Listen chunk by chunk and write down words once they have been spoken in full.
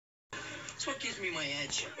It's what gives me my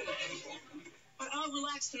edge. But I'll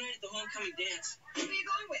relax tonight at the homecoming dance. Who are you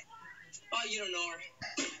going with? Oh, you don't know her.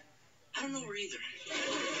 I don't know her either.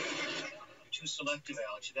 You're too selective,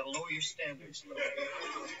 Alex. You gotta lower your standards a little.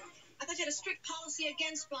 I thought you had a strict policy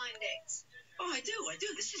against blind dates. Oh, I do.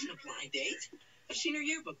 This isn't a blind date. I've seen her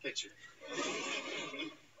yearbook picture.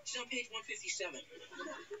 She's on page 157.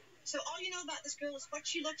 So all you know about this girl is what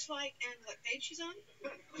she looks like and what page she's on?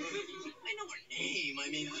 I know her name. I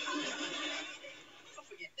mean, don't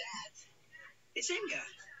forget that. It's Inga.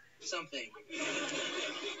 Something.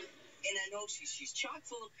 And I know she's chock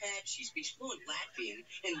full of pep. She speaks fluent Latvian.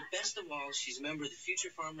 And best of all, she's a member of the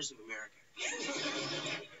Future Farmers of America.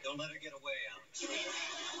 Don't let her get away, Alex.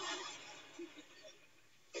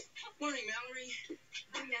 Morning, Mallory.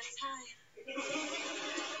 Oh, yes, hi.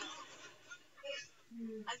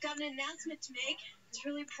 I've got an announcement to make. It's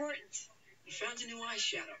really important. You found a new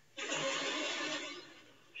eyeshadow.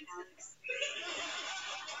 Alex.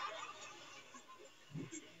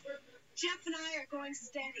 Jeff and I are going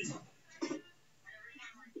steady.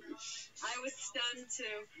 I was stunned,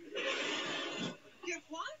 too. You're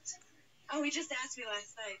what? Oh, he just asked me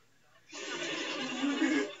last night.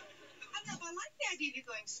 I like the idea of you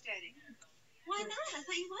going steady. Why not? I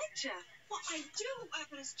thought you liked Jeff. Well, I do,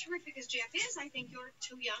 but as terrific as Jeff is, I think you're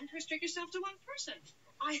too young to restrict yourself to one person.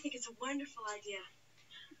 I think it's a wonderful idea.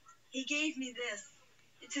 He gave me this.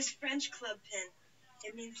 It's his French club pin.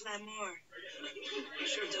 It means l'amour.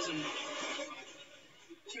 Sure it doesn't mean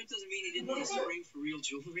he didn't use the ring for real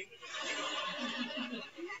jewelry. You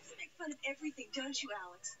have to make fun of everything, don't you,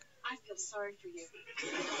 Alex? I feel sorry for you.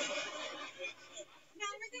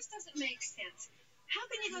 Mallory, this doesn't make sense. How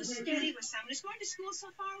can you go steady with someone who's going to school so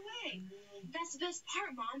far away? That's the best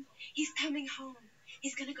part, Mom. He's coming home.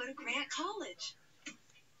 He's going to go to Grant College.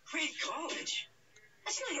 Grant College?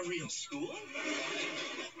 That's not a real school.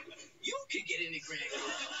 You could get into Grant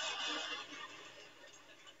College.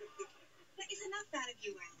 That is enough out of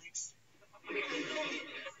you, Alex.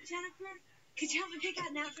 Jennifer, could you help me pick out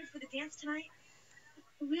an outfit for the dance tonight?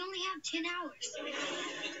 We only have 10 hours.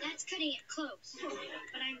 That's cutting it close.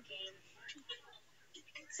 But I'm game.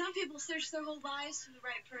 Some people search their whole lives for the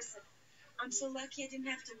right person. I'm so lucky I didn't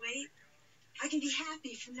have to wait. I can be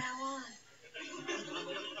happy from now on.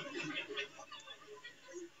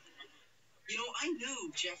 You know, I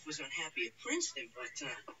knew Jeff was unhappy at Princeton, but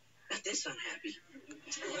not this unhappy.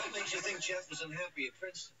 What makes you think Jeff was unhappy at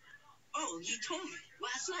Princeton? Oh, he told me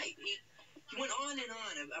last night. He went on and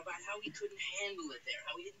on about how he couldn't handle it there,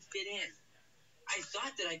 how he didn't fit in. I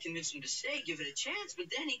thought that I convinced him to stay, give it a chance, but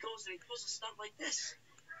then he goes and he pulls a stunt like this.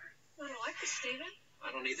 I don't like this, Stephen.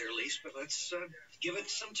 I don't either, Elise, but let's give it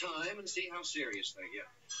some time and see how serious they get.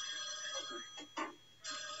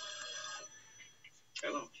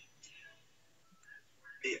 Hello.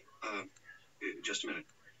 Hey, just a minute.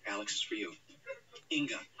 Alex is for you.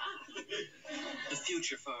 Inga. The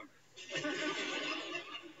future farmer.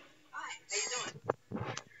 Hi, how you doing?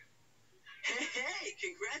 Hey,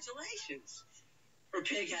 congratulations. Her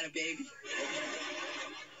pig had a baby.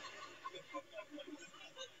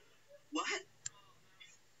 What?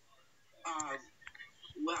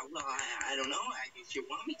 Well, I don't know. If you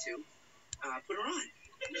want me to, put her on.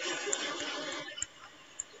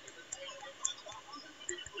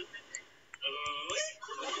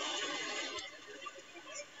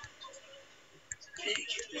 Pig.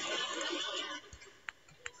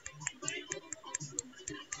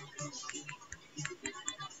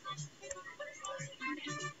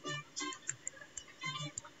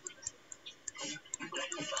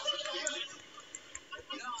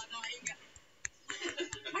 No, Inga.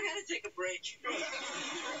 I gotta take a break.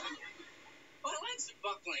 Oh, I like some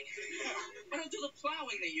buckling. I don't do the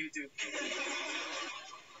plowing that you do.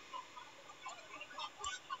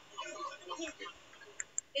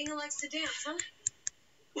 Inga likes to dance, huh?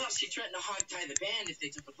 Well, she threatened to hog-tie the band if they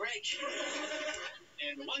took a break.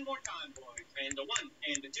 And one more time, boys. And a 1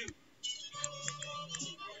 and a 2.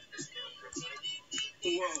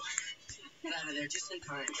 Whoa. Get out of there just in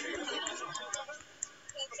time.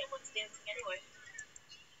 Someone's dancing anyway.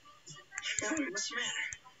 Mallory, what's the matter?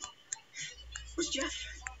 Where's Jeff?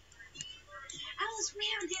 Alice, we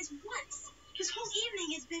haven't danced once. This whole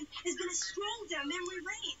evening has been a stroll down memory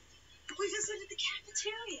lane. We visited the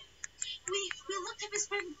cafeteria. We looked up his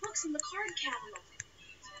favorite books in the card catalog.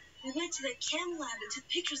 We went to the chem lab and took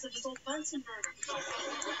pictures of his old Bunsen burner.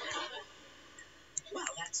 Well,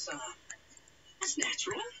 that's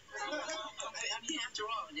natural. I mean, after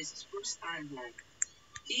all, it is his first time home.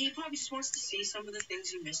 He probably just wants to see some of the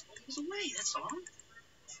things he missed while he was away, that's all.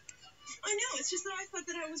 I know, it's just that I thought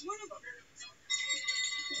that I was one of them.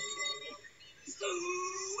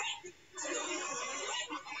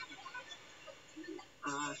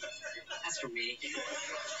 Inga,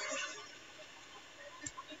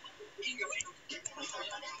 wait.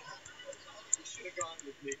 You should have gone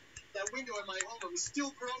with me. That window in my home was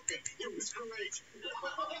still broken. It was great.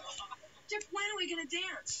 Jeff, when are we going to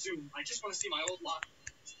dance? Soon. I just want to see my old locker.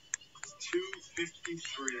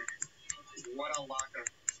 253. What a locker.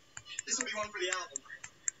 This will be one for the album.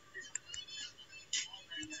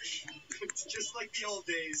 It's just like the old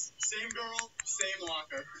days. Same girl, same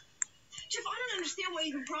locker. Jeff, I don't understand why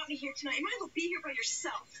you even brought me here tonight. You might as well be here by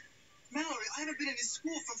yourself. Mallory, I haven't been in this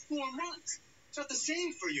school for 4 months. It's not the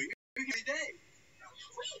same for you. You're here every day.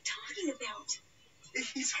 What are you talking about?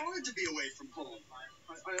 It's hard to be away from home.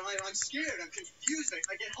 I'm scared. I'm confused.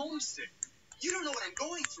 I get homesick. You don't know what I'm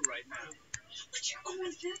going through right now. What you're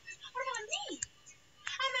going through? What about me?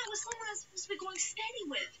 I'm out with someone I'm supposed to be going steady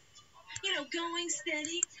with. You know, going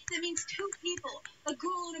steady, that means 2 people, a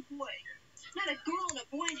girl and a boy. Not a girl and a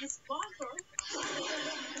boy in his locker.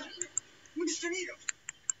 Mr. Needham,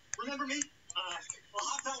 remember me? Well,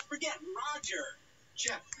 how about forget Roger?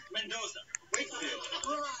 Jeff Mendoza. Wakefield.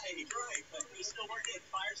 Right. But you still working at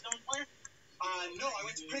Firestone plant? No, I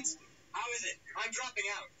went to Princeton. How is it? I'm dropping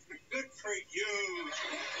out. Good for you.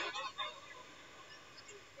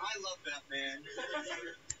 I love that man.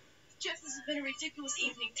 Jeff, this has been a ridiculous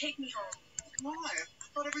evening. Take me home. Why? I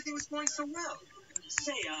thought everything was going so well.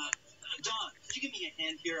 Say, Don, could you give me a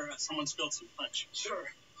hand here? Someone spilled some punch.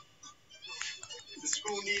 Sure. The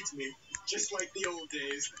school needs me, just like the old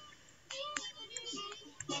days.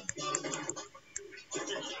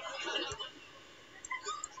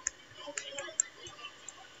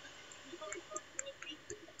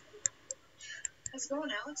 How's it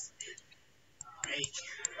going, Alex?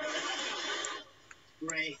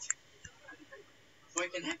 Great. Boy,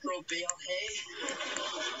 can that girl bail hay?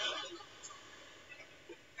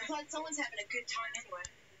 I'm glad someone's having a good time anyway.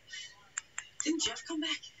 Didn't Jeff come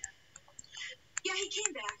back? Yeah, he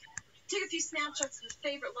came back. Took a few snapshots of his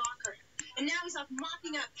favorite locker. And now he's off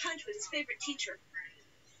mopping up punch with his favorite teacher.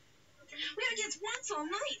 We haven't danced once all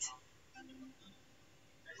night.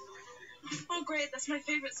 Oh, great. That's my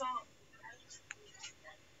favorite song.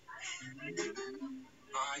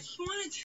 He wanted to.